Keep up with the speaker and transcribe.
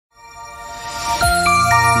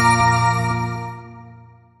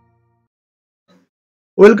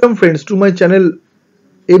Welcome friends to my channel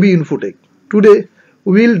AB Infotech. Today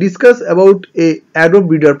we will discuss about a Adobe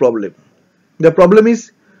Reader problem. The problem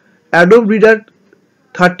is Adobe Reader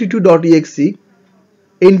 32.EXE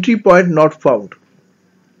entry point not found.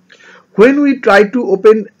 When we try to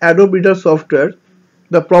open Adobe Reader software,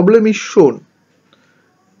 the problem is shown.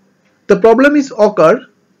 The problem is occur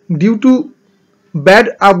due to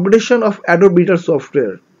bad upgradation of Adobe Reader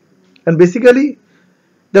software, and basically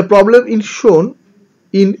the problem is shown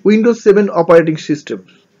in Windows 7 operating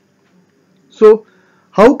systems. So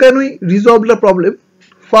how can we resolve the problem?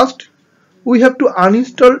 First, we have to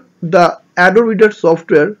uninstall the Adobe Reader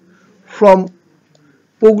software from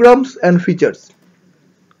programs and features.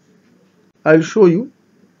 I'll show you.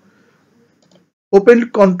 Open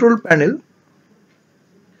control panel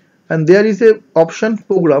and there is a option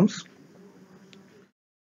programs.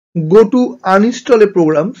 Go to uninstall a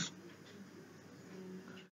programs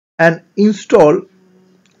and install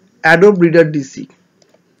Adobe Reader DC.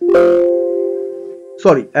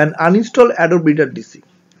 And uninstall Adobe Reader DC.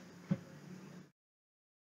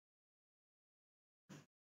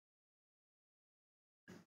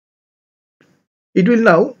 It will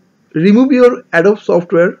now remove your Adobe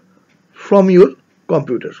software from your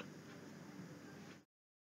computer.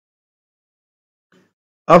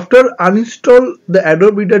 After uninstall the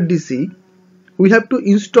Adobe Reader DC, we have to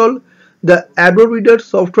install the Adobe Reader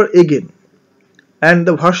software again, and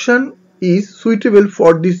the version is suitable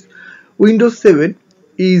for this Windows 7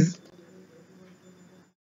 is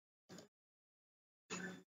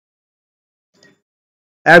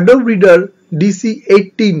Adobe Reader DC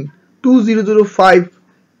 18.2005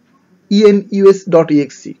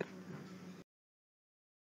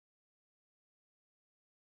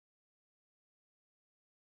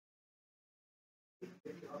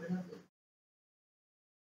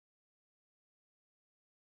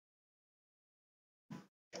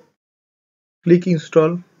 Click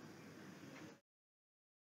install.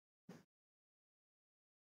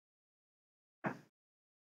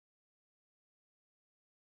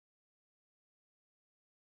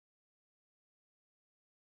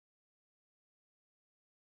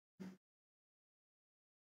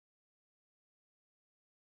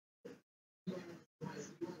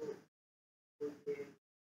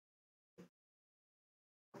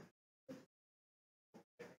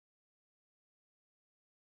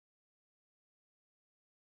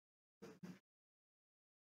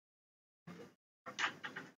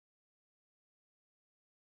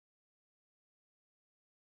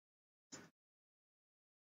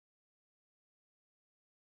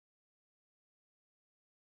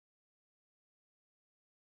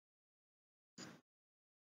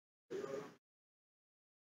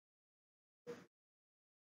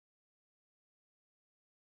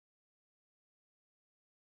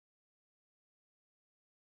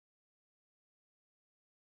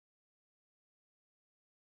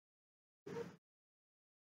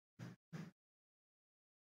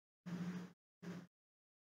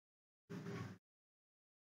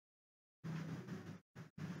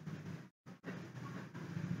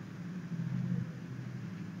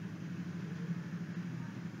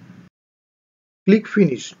 Click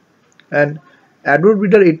finish and Adobe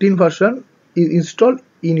Reader 18 version is installed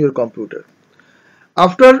in your computer.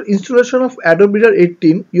 After installation of Adobe Reader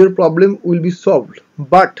 18, your problem will be solved,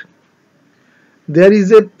 but there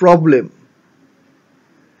is a problem.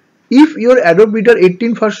 If your Adobe Reader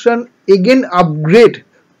 18 version again upgrade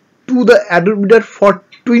to the Adobe Reader for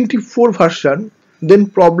 24 version, then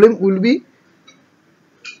problem will be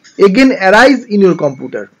again arise in your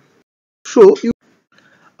computer. So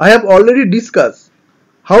I have already discussed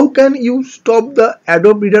how can you stop the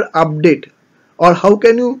Adobe Reader update, or how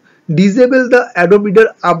can you disable the Adobe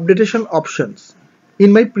Reader updatation options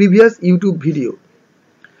in my previous YouTube video.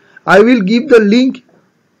 I will give the link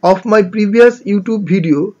of my previous YouTube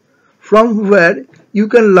video from where you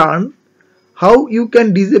can learn how you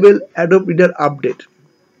can disable Adobe Reader update.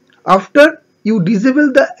 After you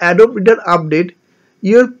disable the Adobe Reader update,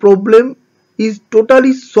 your problem is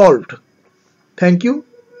totally solved. Thank you.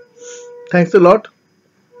 Thanks a lot.